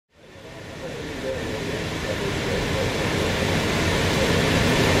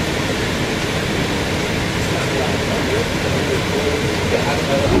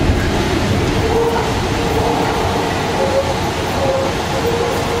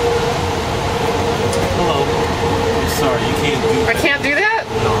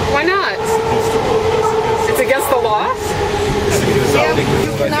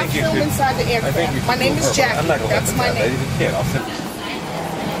My name is Jackie. That's my name.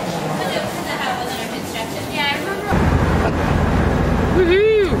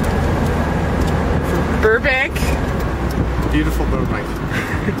 Woohoo! Burbank. Beautiful Burbank.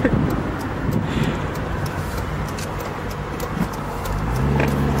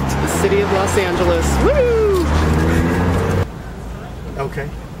 The city of Los Angeles. Woo! Okay.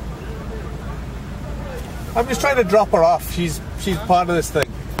 I'm just trying to drop her off. She's part of this thing.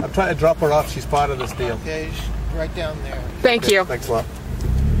 I'm trying to drop her off. She's part of this deal. Okay, right down there. Thank you. Thanks a lot.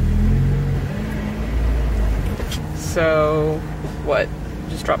 So, what?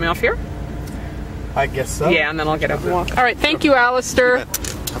 Just drop me off here? I guess so. Yeah, and then I'll get up and walk. All right, thank you, Alistair.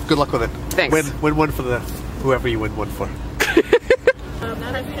 Good luck with it. Thanks. Win one for whoever you win one for.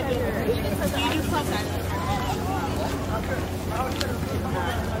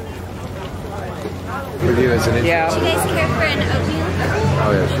 Review as an intro. Yeah. You guys care for an oatmeal?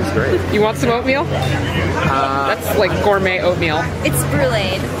 Oh yeah, she's great. You want some oatmeal? That's like gourmet oatmeal. It's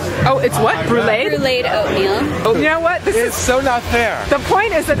brulee. Oh, it's what? Brulee? Brulee oatmeal. Oh, you know what? This It's so not fair. the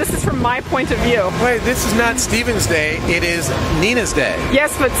point is that this is from my point of view. Wait, this is not Steven's day. It is Nina's day.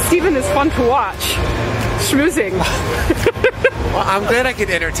 Yes, but Steven is fun to watch. Schmoozing. Well, I'm glad I could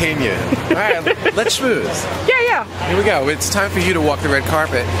entertain you. All right, let's schmooze. Yeah. Here we go. It's time for you to walk the red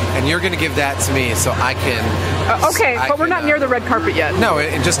carpet, and you're going to give that to me so I can. Okay, but we're not near the red carpet yet. No,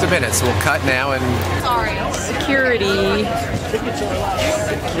 in just a minute. So we'll cut now and. Sorry. Security.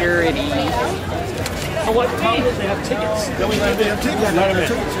 Oh, what time they have tickets? They have tickets. Not a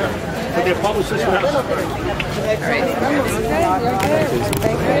minute. But they're published this one.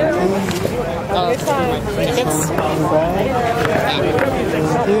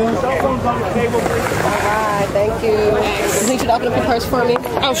 Alright, thank you. You need you to open up your purse for me?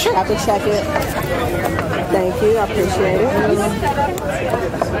 Oh, sure. I have to check it. Thank you, I appreciate it.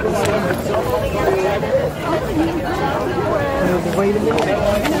 Wait a minute.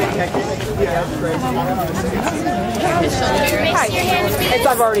 Hi.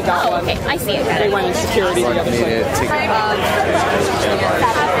 I've already got one. Okay, I see it. They went in security the other side.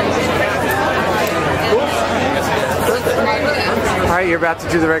 All right, you're about to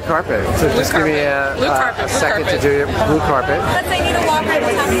do the red carpet. So just give me a second to do your blue carpet. Let's say I need a walker at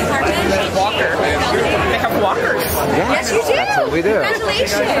the top of the carpet. Walker. They have walkers. Yes, you do. That's what we do.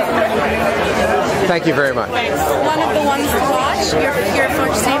 Congratulations. Thank you very much. One of the ones to watch. Your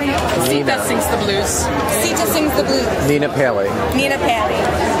first name? Sita sings the blues. Sita sings the blues. Nina Paley. Nina Paley.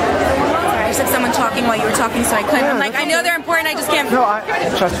 Sorry, I just had someone talking while you were talking, so I couldn't. I'm like, I know they're important, I just can't. No, I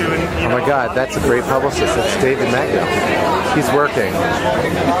trust you. Oh my God, that's a great publicist. It's David Magno. He's working.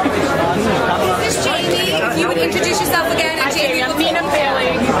 This is Jamie. If you would introduce yourself again, and Jamie will be Nina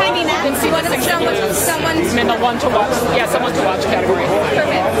Paley. Hi, Nina. Someone to watch. Yeah, someone to watch category.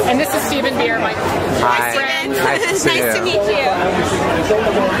 Perfect. And this is Stephen Beer, my Hi. friend. Nice to see you. Nice to meet you.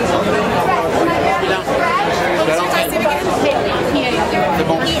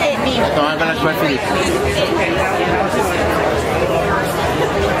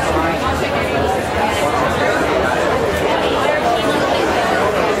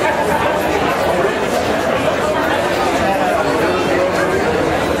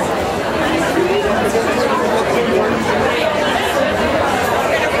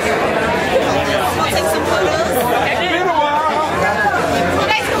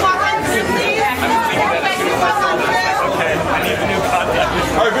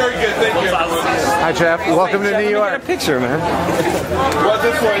 Hi, Jeff. Welcome to New York. Get a picture, man. Run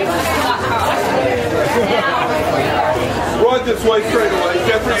this way. Run this way straight away.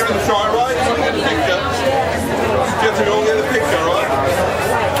 Get through in the shot, right? Get the picture. Get to go get the picture, right?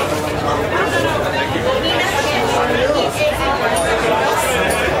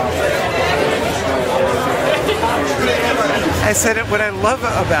 I said it. What I love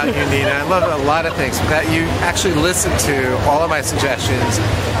about you, Nina, I love a lot of things, that you actually listen to all of my suggestions,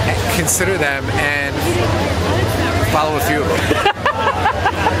 consider them, and follow a few of them.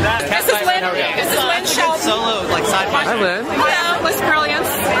 This is Lynn. This is Lynn Sheldon. Solo, like side by Hi, Lynn. Hello, Liz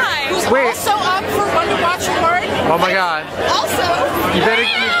Brilliance. Hi. Who's Wait. also up for Wonder Watch Award. Oh my God. Also. You better.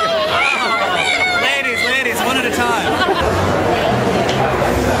 ladies, one at a time.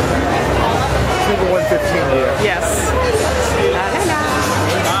 Number 115 here. Yes.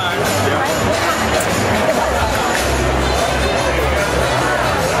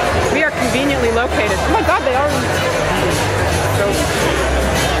 We are conveniently located. Oh my God, they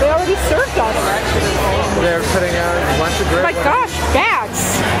already served us. They're putting out a bunch of Oh great. my gosh,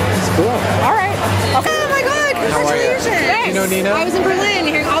 bags. It's cool. All right. Okay. Oh my God! How are you? Congratulations! You know Nina? I was in Berlin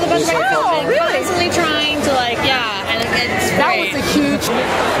hearing all the bunch of Oh, really? constantly trying to That was a huge...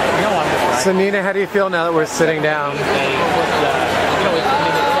 So Nina, how do you feel now that we're sitting down?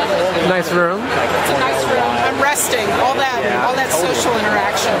 Nice room. It's a nice room. I'm resting. All that social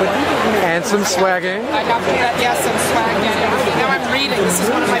interaction. And some swagging. I got that, yes, some swagging. Now I'm reading. This is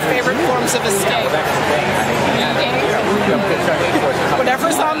one of my favorite forms of escape.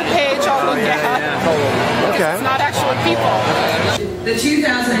 Whatever's on the page, I'll look at. Okay. It's not actually people. The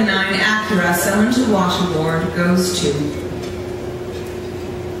 2009 ACTRA Someone to Watch Award goes to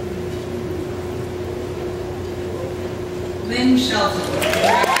Lynn Shelton.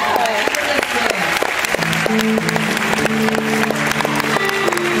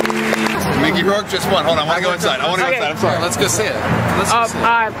 Mickey Rourke just won. Hold on, I want to go inside. I'm sorry. Let's go see it.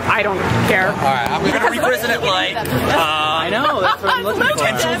 I don't care. All right, I'm going to represent it like. I know, that's what I'm looking for.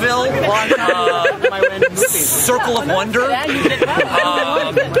 Potentialville, Circle of Wonder, 10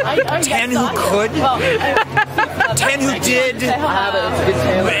 who could, 10 who did,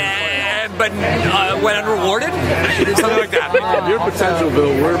 but went unrewarded, something like that. You're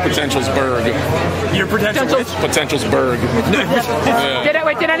Potentialville, we're Potentialsburg. Your Potentialsburg. Yeah.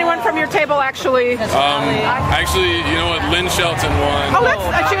 Did anyone from your table actually? Actually, you know what? Lynn Shelton won. Oh,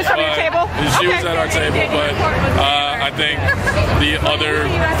 she was from your table? She was at our table, but I think the other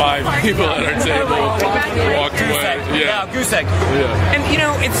 5 people at our table walked away. Yeah, goose egg. Yeah. And you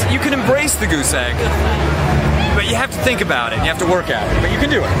know, you can embrace the goose egg, but you have to think about it. You have to work at it, but you can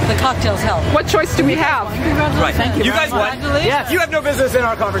do it. The cocktails help. What choice do we have? Right. Thank you. You guys won. Yes. You have no business in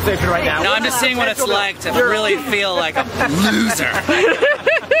our conversation right now. No, I'm just seeing what it's like to really feel like a loser.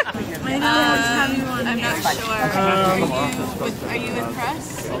 I'm not sure. Are you with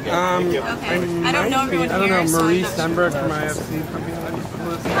press? Okay. I don't know everyone here. I don't know. Marie Stenberg from IFC.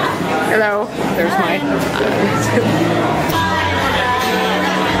 Hello. There's my...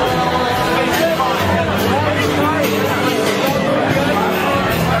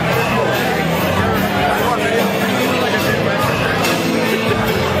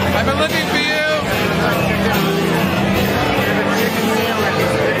 I've been looking for you.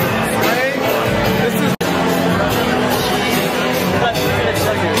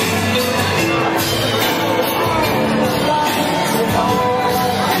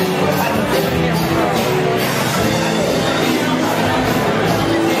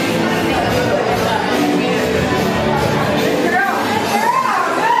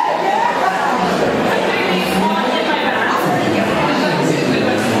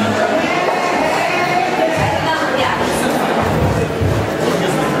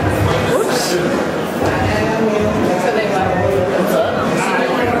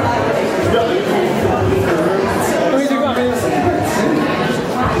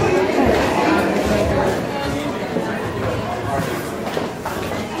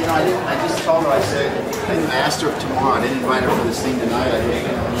 I asked her if tomorrow. I didn't invite her for this thing tonight. I didn't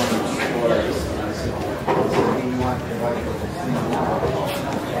know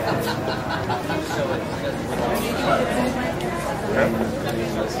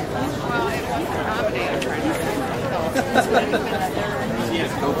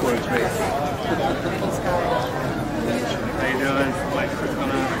Go for it, Trace. How you doing?